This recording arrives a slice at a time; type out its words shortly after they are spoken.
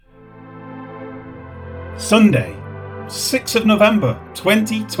Sunday, 6th of November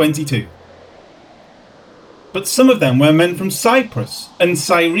 2022. But some of them were men from Cyprus and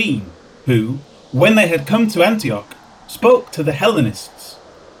Cyrene, who, when they had come to Antioch, spoke to the Hellenists,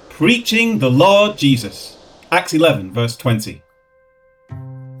 preaching the Lord Jesus. Acts 11 verse 20.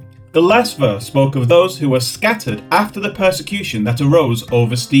 The last verse spoke of those who were scattered after the persecution that arose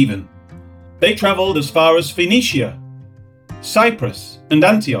over Stephen. They travelled as far as Phoenicia, Cyprus and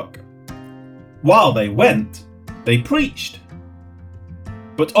Antioch. While they went, they preached,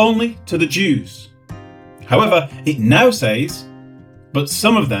 but only to the Jews. However, it now says, but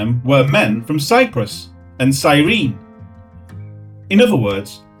some of them were men from Cyprus and Cyrene. In other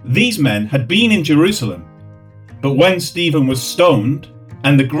words, these men had been in Jerusalem, but when Stephen was stoned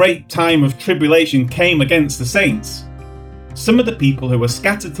and the great time of tribulation came against the saints, some of the people who were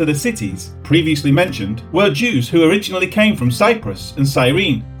scattered to the cities previously mentioned were Jews who originally came from Cyprus and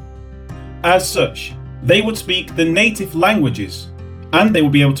Cyrene. As such, they would speak the native languages, and they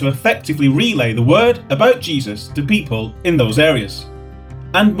would be able to effectively relay the word about Jesus to people in those areas.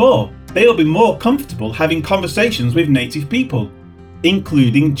 And more, they will be more comfortable having conversations with native people,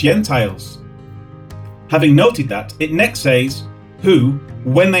 including Gentiles. Having noted that, it next says, who,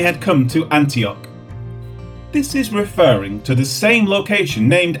 when they had come to Antioch. This is referring to the same location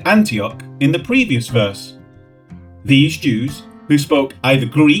named Antioch in the previous verse. These Jews, who spoke either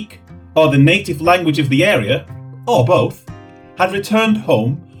Greek or the native language of the area, or both, had returned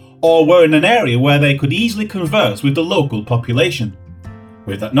home or were in an area where they could easily converse with the local population.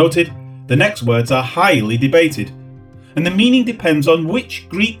 With that noted, the next words are highly debated, and the meaning depends on which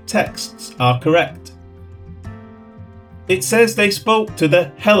Greek texts are correct. It says they spoke to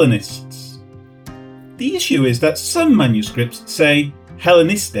the Hellenists. The issue is that some manuscripts say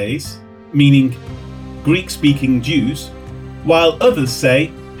Hellenistes, meaning Greek-speaking Jews, while others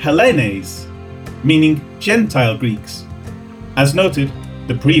say Hellenes, meaning Gentile Greeks. As noted,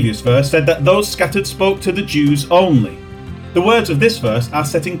 the previous verse said that those scattered spoke to the Jews only. The words of this verse are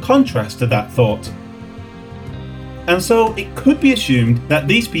set in contrast to that thought. And so it could be assumed that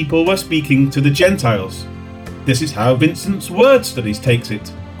these people were speaking to the Gentiles. This is how Vincent's Word Studies takes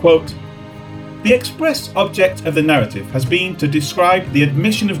it. Quote, the express object of the narrative has been to describe the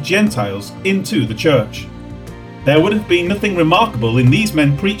admission of Gentiles into the church. There would have been nothing remarkable in these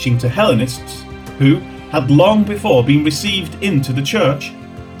men preaching to Hellenists, who had long before been received into the church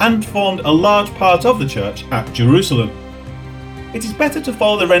and formed a large part of the church at Jerusalem. It is better to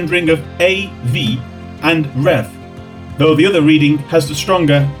follow the rendering of AV and Rev, though the other reading has the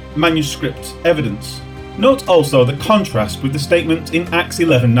stronger manuscript evidence. Note also the contrast with the statement in Acts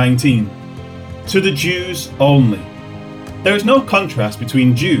 11:19, to the Jews only. There is no contrast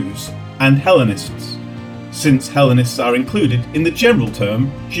between Jews and Hellenists, since Hellenists are included in the general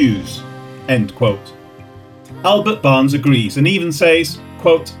term Jews. End quote. Albert Barnes agrees and even says,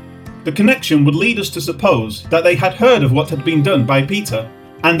 quote, the connection would lead us to suppose that they had heard of what had been done by Peter,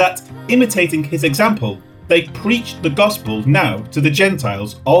 and that, imitating his example, they preached the gospel now to the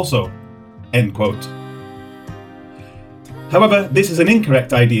Gentiles also. End quote. However, this is an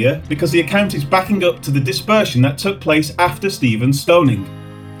incorrect idea because the account is backing up to the dispersion that took place after Stephen's stoning.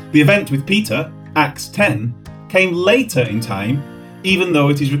 The event with Peter, Acts 10, came later in time, even though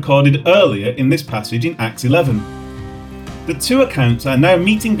it is recorded earlier in this passage in Acts 11. The two accounts are now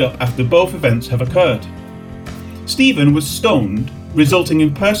meeting up after both events have occurred. Stephen was stoned, resulting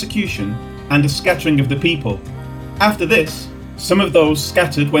in persecution and a scattering of the people. After this, some of those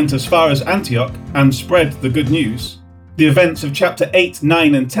scattered went as far as Antioch and spread the good news. The events of chapter 8,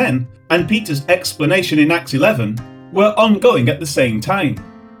 9 and 10 and Peter's explanation in Acts 11 were ongoing at the same time.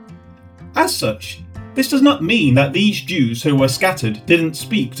 As such, this does not mean that these Jews who were scattered didn't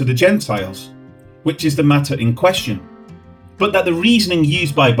speak to the Gentiles, which is the matter in question, but that the reasoning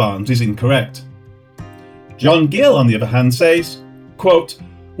used by Barnes is incorrect. John Gill, on the other hand, says, quote,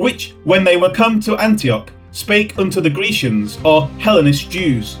 which, when they were come to Antioch, spake unto the Grecians or Hellenist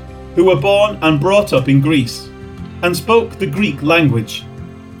Jews, who were born and brought up in Greece, and spoke the Greek language,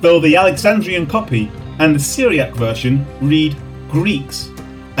 though the Alexandrian copy and the Syriac version read Greeks,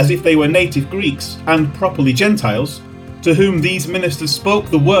 as if they were native Greeks and properly Gentiles, to whom these ministers spoke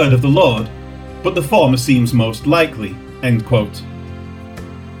the word of the Lord, but the former seems most likely. End quote.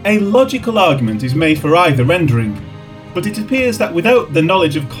 A logical argument is made for either rendering, but it appears that without the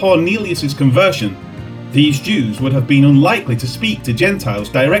knowledge of Cornelius' conversion, these Jews would have been unlikely to speak to Gentiles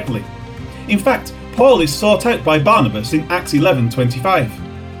directly. In fact, Paul is sought out by Barnabas in Acts 11:25.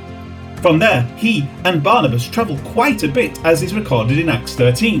 From there, he and Barnabas travel quite a bit, as is recorded in Acts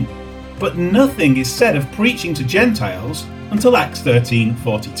 13, but nothing is said of preaching to Gentiles until Acts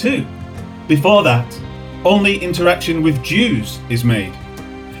 13:42. Before that, only interaction with Jews is made.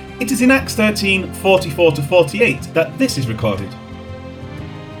 It is in Acts 13:44-48 that this is recorded.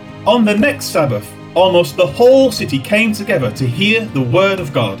 On the next Sabbath, almost the whole city came together to hear the word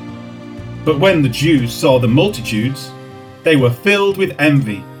of God. But when the Jews saw the multitudes, they were filled with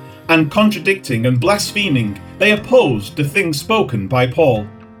envy, and contradicting and blaspheming, they opposed the things spoken by Paul.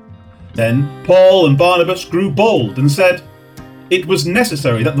 Then Paul and Barnabas grew bold and said, "It was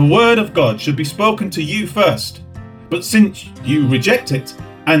necessary that the word of God should be spoken to you first. But since you reject it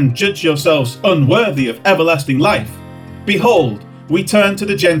and judge yourselves unworthy of everlasting life, behold, we turn to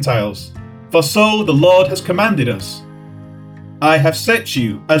the Gentiles, for so the Lord has commanded us. I have set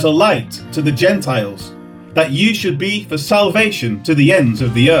you as a light to the Gentiles, that you should be for salvation to the ends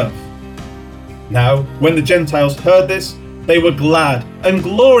of the earth." Now, when the Gentiles heard this, they were glad and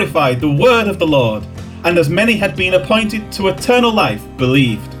glorified the word of the Lord, and as many had been appointed to eternal life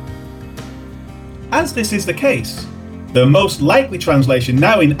believed. As this is the case, the most likely translation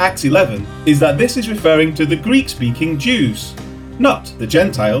now in Acts 11 is that this is referring to the Greek-speaking Jews, not the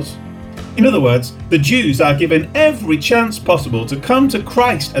Gentiles. In other words, the Jews are given every chance possible to come to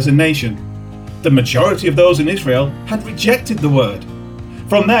Christ as a nation. The majority of those in Israel had rejected the word.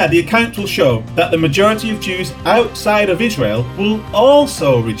 From there, the account will show that the majority of Jews outside of Israel will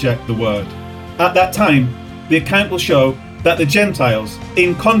also reject the word. At that time, the account will show that the Gentiles,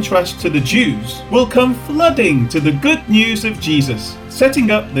 in contrast to the Jews, will come flooding to the good news of Jesus,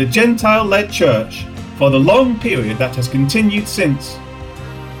 setting up the Gentile-led church for the long period that has continued since.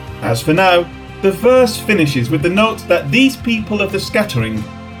 As for now, the verse finishes with the note that these people of the scattering,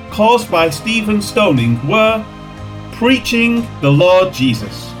 caused by Stephen's stoning, were preaching the Lord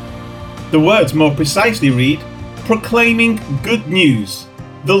Jesus. The words more precisely read, proclaiming good news,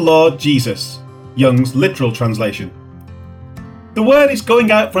 the Lord Jesus, Young's literal translation. The word is going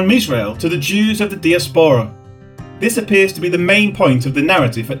out from Israel to the Jews of the diaspora. This appears to be the main point of the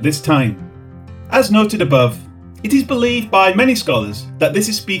narrative at this time. As noted above, it is believed by many scholars that this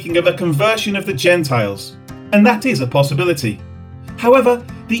is speaking of a conversion of the Gentiles, and that is a possibility. However,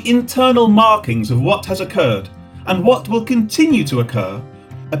 the internal markings of what has occurred and what will continue to occur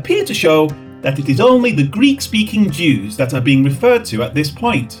appear to show that it is only the Greek-speaking Jews that are being referred to at this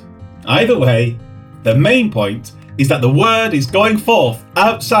point. Either way, the main point is that the word is going forth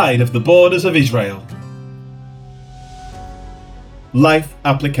outside of the borders of Israel. Life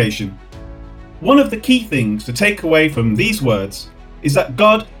application. One of the key things to take away from these words is that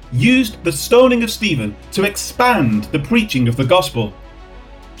God used the stoning of Stephen to expand the preaching of the gospel.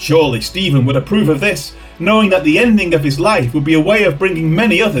 Surely Stephen would approve of this, knowing that the ending of his life would be a way of bringing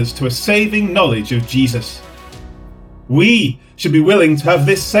many others to a saving knowledge of Jesus. We should be willing to have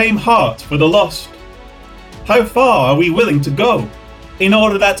this same heart for the lost. How far are we willing to go in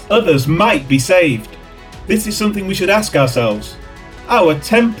order that others might be saved? This is something we should ask ourselves. Our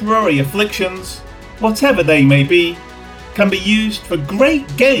temporary afflictions, whatever they may be, can be used for great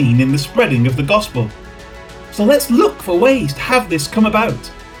gain in the spreading of the gospel. So let's look for ways to have this come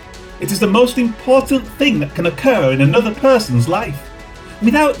about. It is the most important thing that can occur in another person's life.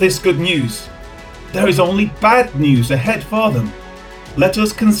 Without this good news, there is only bad news ahead for them. Let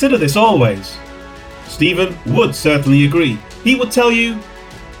us consider this always. Stephen would certainly agree. He would tell you,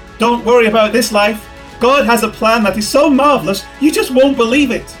 don't worry about this life. God has a plan that is so marvelous, you just won't believe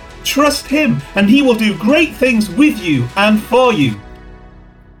it. Trust him, and he will do great things with you and for you.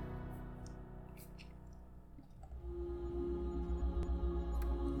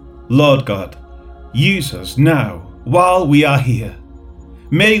 Lord God, use us now while we are here.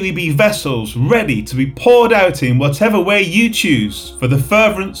 May we be vessels ready to be poured out in whatever way you choose for the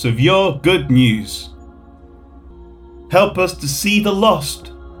furtherance of your good news. Help us to see the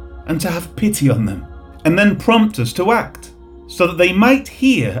lost and to have pity on them, and then prompt us to act, so that they might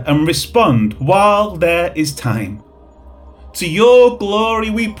hear and respond while there is time. To your glory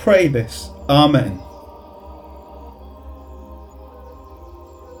we pray this. Amen.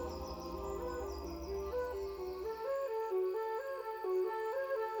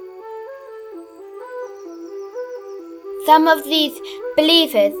 Some of these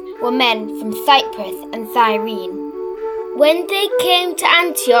believers were men from Cyprus and Cyrene. When they came to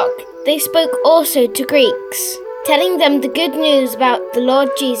Antioch, they spoke also to Greeks, telling them the good news about the Lord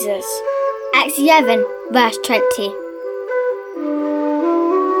Jesus. Acts 11, verse 20.